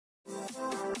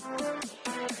Tapos,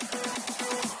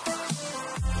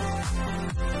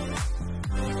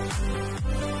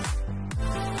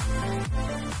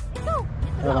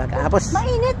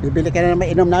 mainit. Bibili ka na ng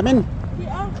mainom namin. Di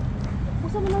ah.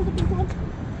 Buksan mo lang sa pintuan.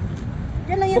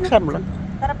 Yan lang yan. Buksan mo lang.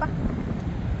 Tara pa.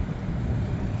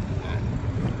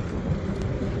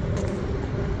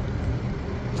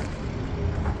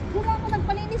 Yan lang ako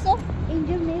nagpalinis oh.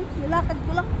 Angel nails. Nilakad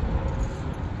ko lang.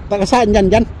 Taga saan yan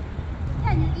dyan?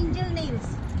 Yan, yung angel nails.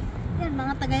 Yan,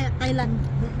 mga taga Thailand.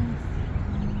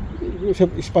 Sa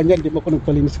Espanya, hindi mo ako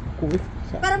nagpalinis ko eh.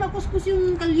 Para makuskus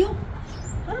yung kalyo.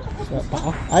 Para makuskus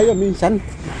pa. Ayaw, minsan.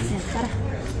 Yan, tara.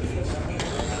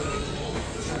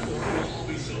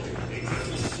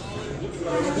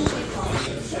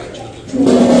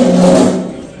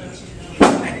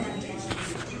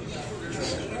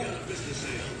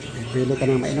 Bibili ka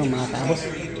ng mainom, mga kaabos.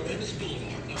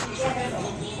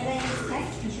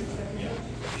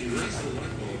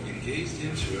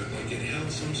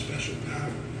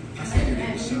 I figured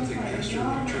it was something master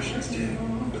electricians did,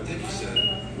 but then he said,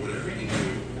 whatever you do,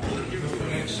 let your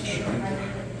focus shine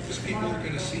bright, because people are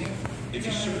going to see it. If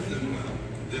you serve them well,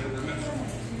 they'll remember.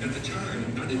 At the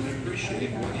time, I didn't appreciate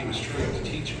what he was trying to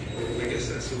teach me. I guess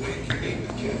that's the way it can be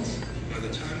with kids. By the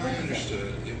time I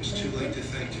understood, it was too late to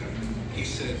thank him. He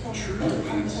said, true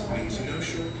romance means no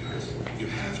shortcuts. You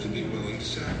have to be willing to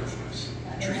sacrifice.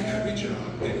 Treat every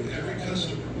job and every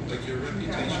customer like your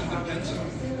reputation depends on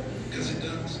it, because it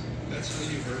does. That's how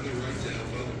you earn the right to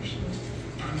help others.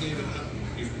 I'm David Hutton.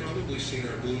 You've probably seen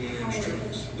our blue and orange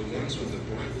trucks, the ones with the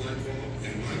bright light bulb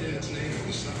and my dad's name on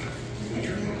the side. When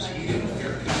your home's heating,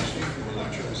 air conditioning, or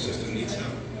electrical system needs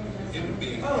help, it would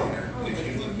be an honor if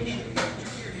you let me show you.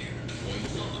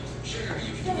 Sure,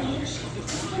 you can do it yourself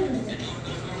with fun and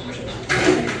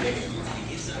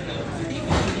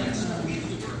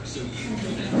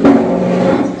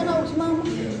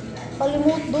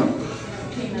Palimut doon.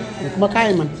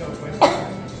 Kumakain man.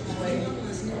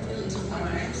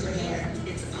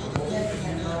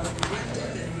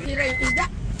 Tira yung isda.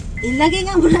 Ilagay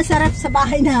nga muna sarap sa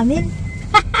bahay namin.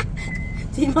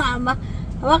 Si mama.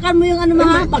 Hawakan mo yung ano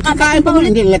mga Kakain pa mo,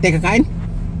 hindi nila tayo kakain.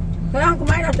 Kailangan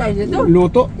kumain na tayo dito.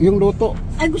 Luto, yung luto.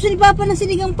 Ay gusto ni Papa ng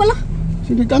sinigang pala.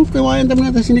 Sinigang, kawayan naman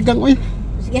natin sinigang. Uy.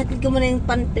 Sige, hatid ko muna yung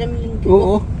pinamiling ko.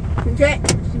 Oo. Hindi,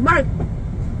 si Mark.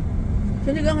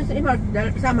 Sinigang sa si Mark,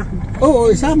 sama. Oo,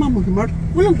 isama mo si Mark.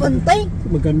 Walang pantay.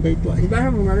 Maganda ito ay.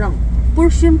 Ibahan mo na lang.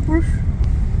 Portion.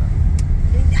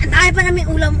 Ay pa namin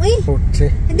ulam, uy. Porche.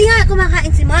 Hindi nga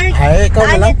kumakain si Mark. Ay, ikaw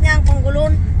na lang. Kainit niya ang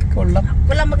panggulon. Ikaw lang.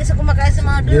 Wala mag-isa kumakain sa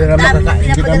mga Hindi doon. na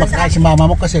makakain si mama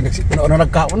mo kasi puno na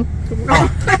nagkaon. Ah,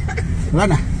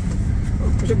 wala na.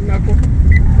 Kusog na ako.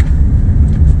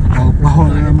 Baho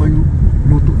na naman yung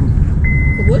luto doon.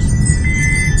 Kubos?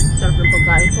 Sarap ng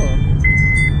pagkain ko.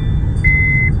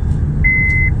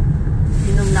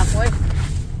 Inom na ako eh.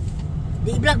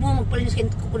 Di vlog mo magpalinis kayo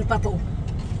kukunin pa to.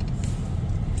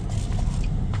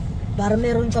 Para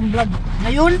meron kang vlog.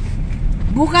 Ngayon,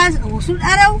 bukas, usul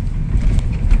araw.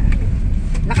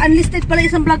 Naka-unlisted pala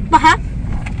isang vlog pa ha.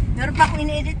 Meron pa akong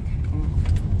ini-edit.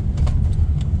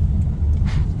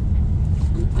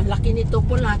 Ang laki nito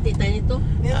po, lati tayo nito.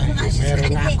 Meron nga siya sa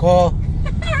Meron kanila. na ako.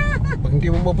 Pag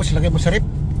hindi mo mabos, lagay mo sa rip.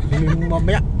 Hindi mo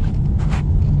mamaya.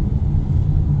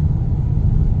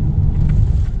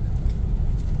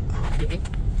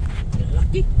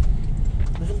 Laki.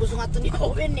 Gusto nga ito ni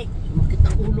Owen eh. Sumakit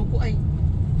ang ulo ko ay.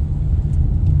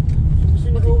 Gusto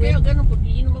ni Owen. Kaya ganun po,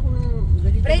 iinom ako ng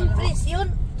ganito. Brain freeze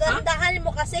yun. Dahan mo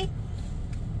kasi.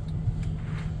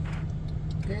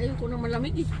 Kaya ayoko nang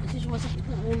malamig eh. Kasi sumasakit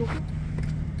ang ulo ko.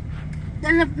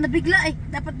 Dahil nabigla eh.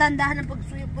 Dapat dandahan ang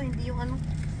pagsuyo po. Hindi yung ano.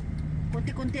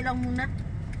 Kunti-kunti lang muna.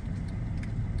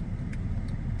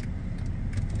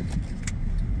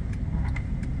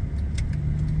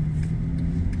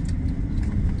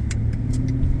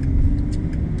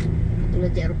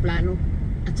 Tulad sa aeroplano.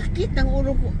 At sakit ang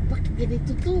ulo ko. Bakit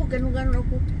ganito to? Ganon-ganon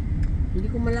ako. Hindi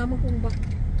ko malaman kung bakit.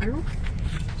 Ano?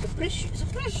 Sa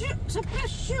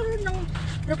pressure ng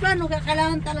aeroplano.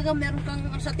 Kailangan talaga meron kang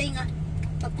sa tinga.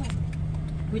 Tato.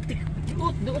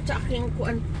 Doon sa aking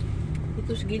kuan.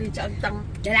 Ito sa gilid sa agtang.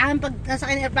 Kailangan pag nasa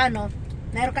akin aeroplano,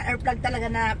 meron ka airplug talaga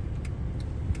na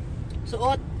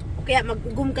suot. O kaya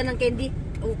mag-gum ka ng candy.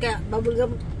 O kaya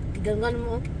bubblegum. Gangan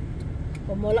mo.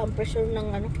 Pamula ang pressure ng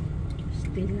ano.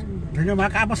 Still lang. Ano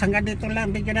mga kaabos, hanggang dito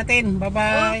lang. Bigyan natin.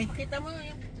 Bye-bye. Oh, kita mo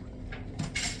yung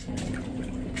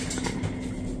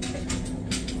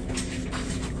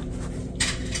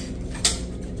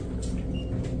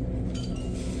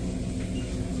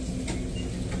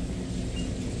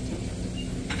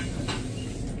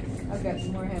I've got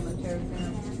some more ham and cherries now.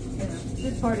 Yeah,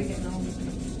 it's hard to get home.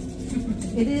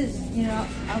 It is, you know,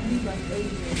 I'll be like 80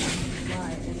 in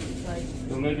July, and it's like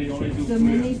So maybe only do so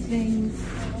many things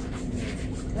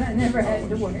that I never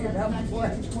had to worry about before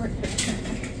I worked.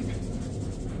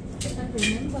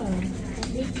 Remember,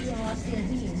 baby was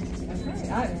here. Okay,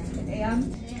 I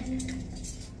am.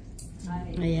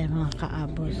 Ayan mga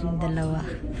kaabos, yung dalawa.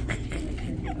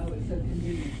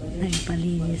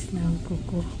 Nagpalinis ng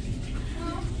kuko.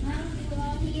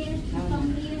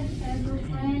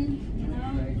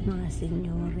 Mga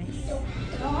senyores.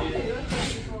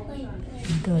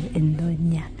 Indon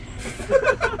niya.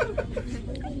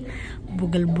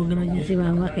 Bugal-bugalon niya si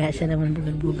mama, kaya siya naman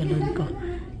bugal-bugalon ko.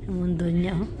 Ang mundo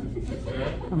niya, oh.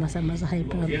 Pamasa-masahay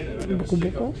pa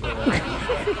buko-buko.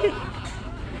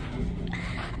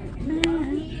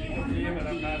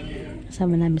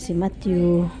 Sama namin si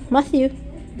Matthew. Matthew,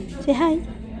 say hi.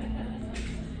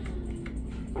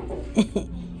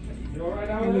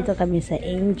 Nandito kami sa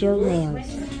Angel Nails.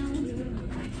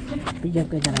 Video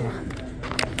ko dalawa.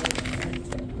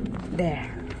 There.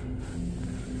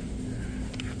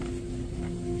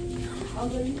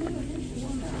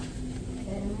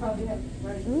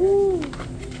 Ooh.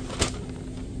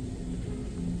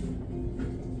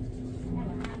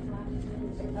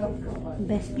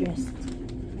 Best dressed.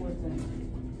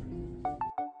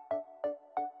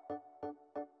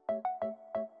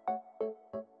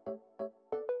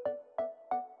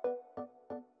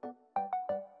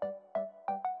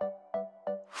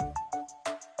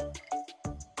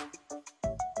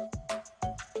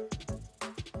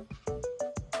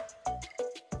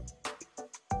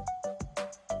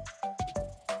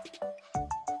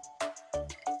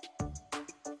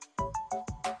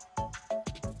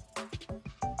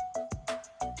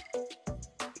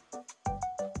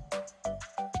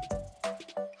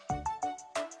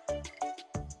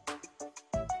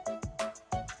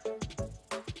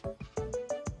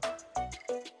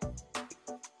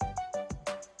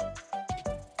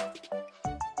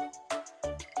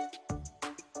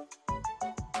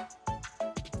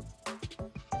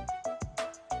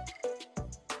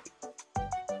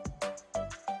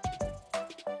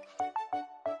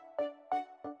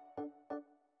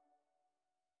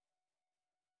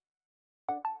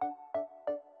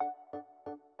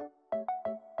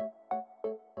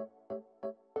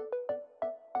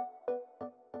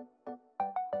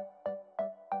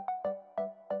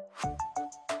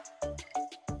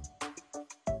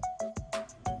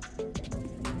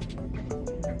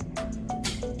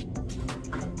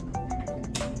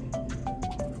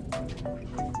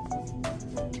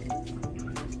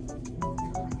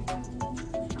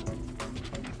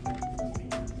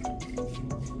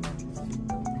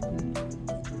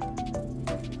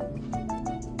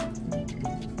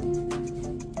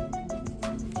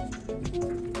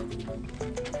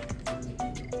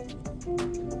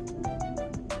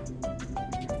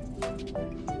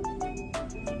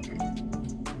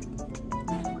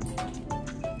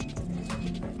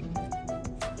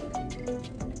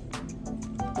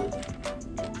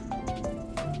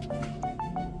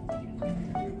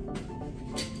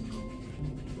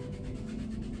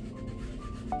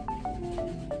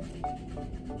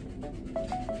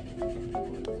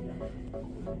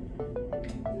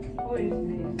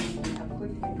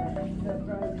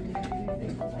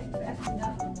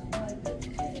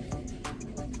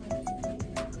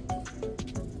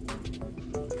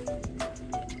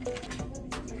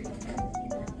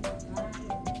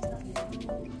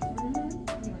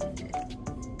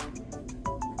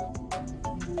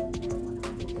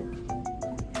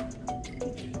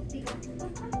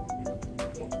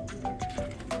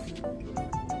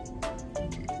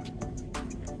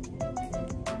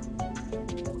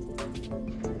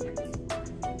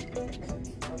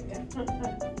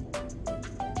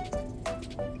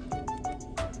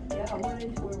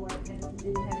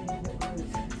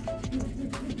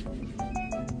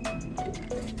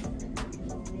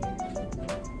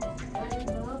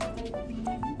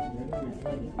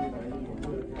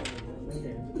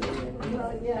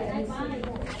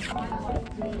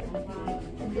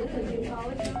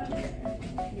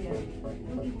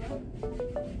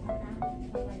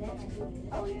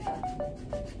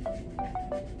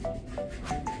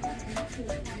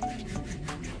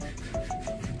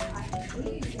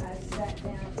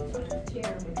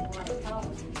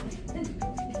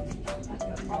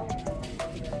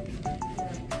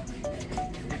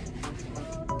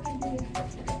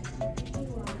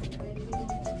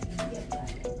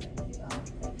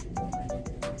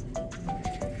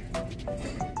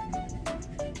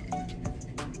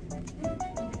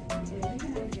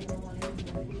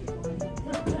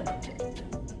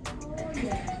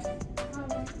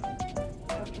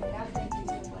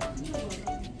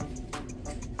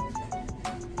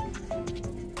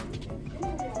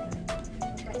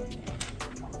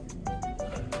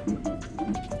 I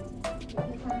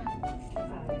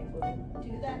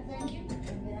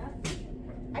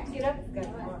can get up. Got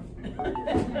one.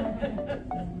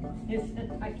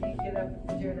 I can't get up.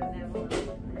 Jordan, that one.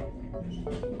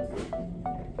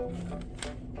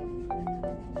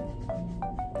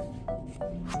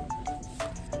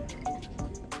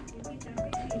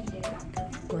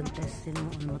 Contest din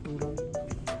mo ang matulog.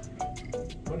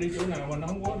 Có đi chỗ nào mà nó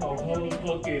không có đồ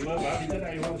thơ kìm á, bà đi tới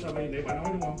đây không sao để bà nói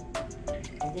đúng không?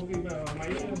 Không có cái máy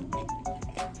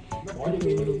nó bỏ những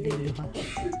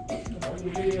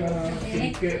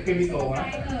cái chemical hả?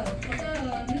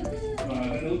 Và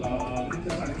nước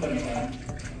tinh xanh của mình mà.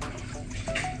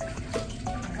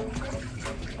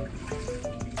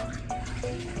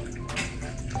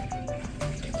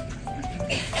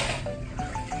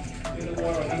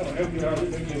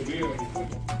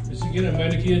 Is she getting a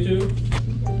manicure too?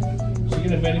 Is she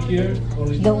getting a manicure? Or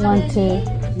is Don't want to.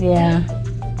 Yeah.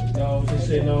 no, they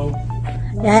say no.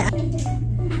 Yeah.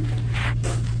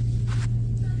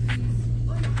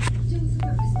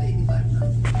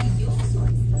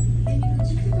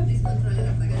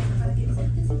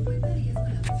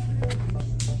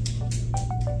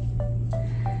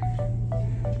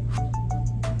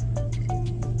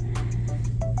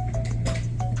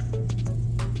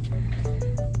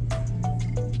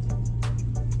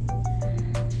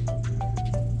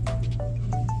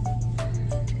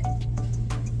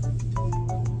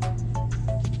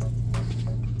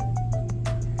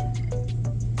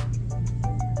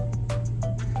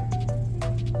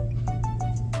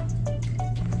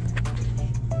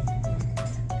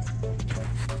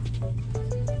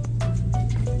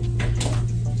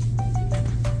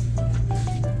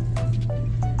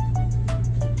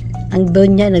 Ang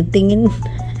donya nagtingin.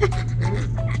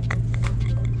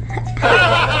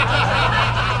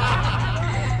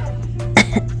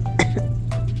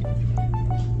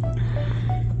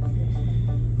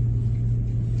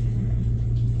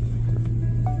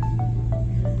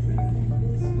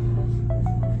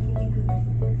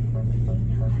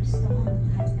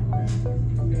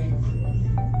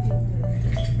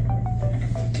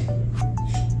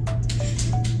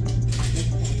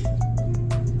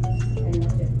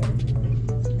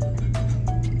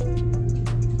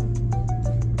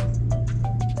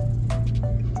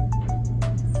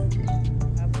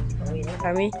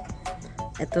 Kami.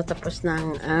 Ito tapos na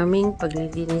ang aming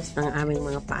paglilinis ng aming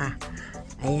mga paa.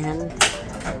 Ayan.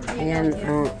 Ayan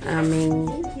ang aming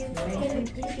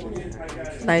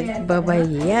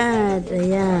pagbabayad.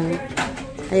 Ayan.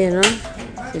 Ayan o.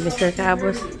 Si Mr.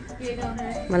 Cabos.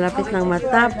 Malapit nang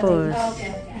matapos.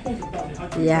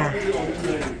 Yeah.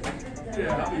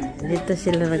 Dito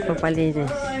sila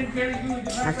nagpapalinis.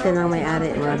 At yun ang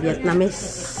may-ari. Mga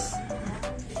Vietnamese.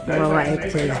 Mababait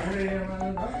sila.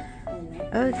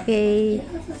 Okay.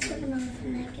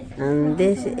 And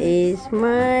this is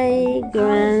my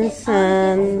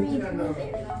grandson.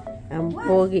 Ang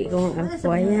pogi kong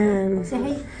apo. Ayan.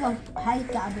 Say hi,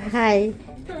 Kaabos. Hi.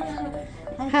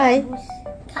 Hi.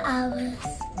 Kaabos.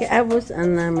 Kaabos.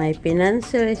 And my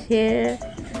financer is here.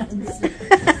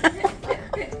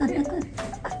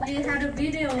 You had a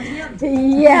video of him.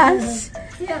 Yes.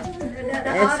 Yeah.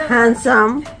 It's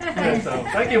handsome.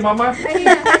 Thank you, Mama.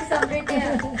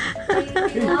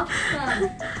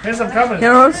 Handsome coming.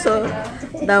 Here also,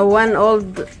 the one old.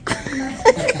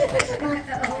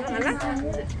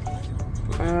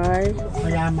 Alright.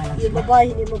 Mayaman lang Yung sila. babae,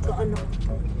 hindi magkaano.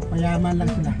 Mayaman lang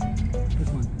sila.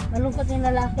 Malungkot yung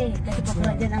lalaki. Kasi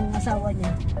pakla dyan ang asawa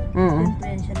niya. Siyempre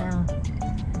siya na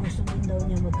gusto din daw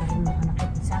niya magkaroon ng anak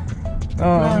at isa.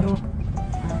 Klaro.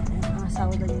 Ang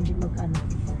asawa daw niya hindi magkaanak.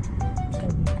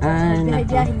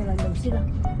 Biyahe-biyahe na lang daw sila.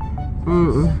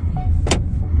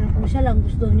 Pero kung siya lang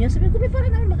gusto niya, sabi ko, para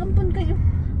naman magampon kayo.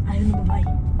 Ayaw ng babae.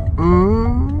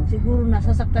 Siguro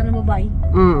nasasaktan ng babae.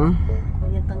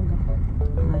 Kaya tanggap.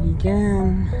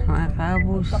 Ayan, mga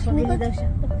kabos. Papabili daw siya.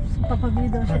 Papabili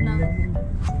daw siya na,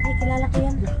 ay kilala ko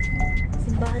yan.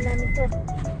 Simbahan namin to.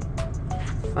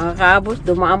 Mga kabos,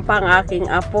 dumaan pa ang aking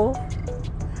apo.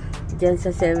 Diyan sa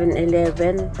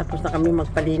 7-Eleven. Tapos na kami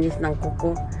magpalinis ng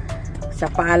kuko. Sa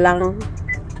palang.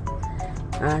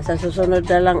 Sa susunod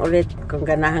na lang ulit kung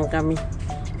ganahan kami.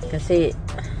 Kasi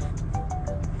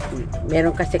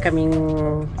meron kasi kaming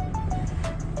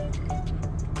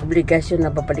obligasyon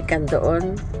na babalikan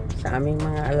doon sa aming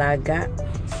mga alaga.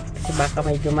 Kasi baka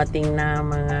may dumating na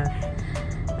mga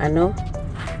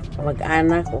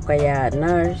mag-anak o kaya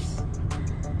nurse.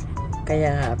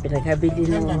 Kaya pinaghabili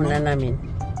lang muna namin.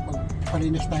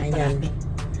 Palinis tayo. Ayan.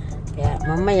 Kaya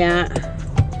mamaya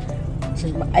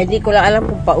ay di ko lang alam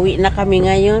kung pauwi na kami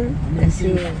ngayon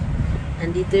kasi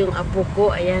nandito yung apo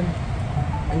ko. Ayan.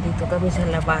 Andito kami sa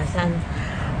labasan.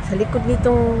 Sa likod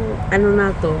nitong ano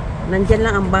na to, nandyan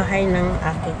lang ang bahay ng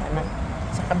aking anak.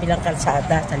 Sa kabilang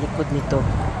kalsada, sa likod nito.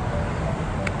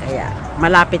 Kaya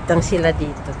malapit lang sila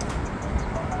dito.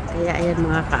 Kaya ayan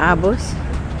mga kaabos.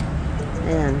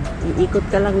 Ayan, iikot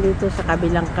ka lang dito sa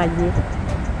kabilang kalye.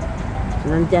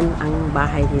 Nandyan ang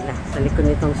bahay nila sa likod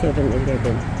nitong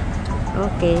 7-Eleven.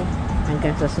 Okay,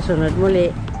 hanggang sa susunod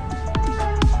muli.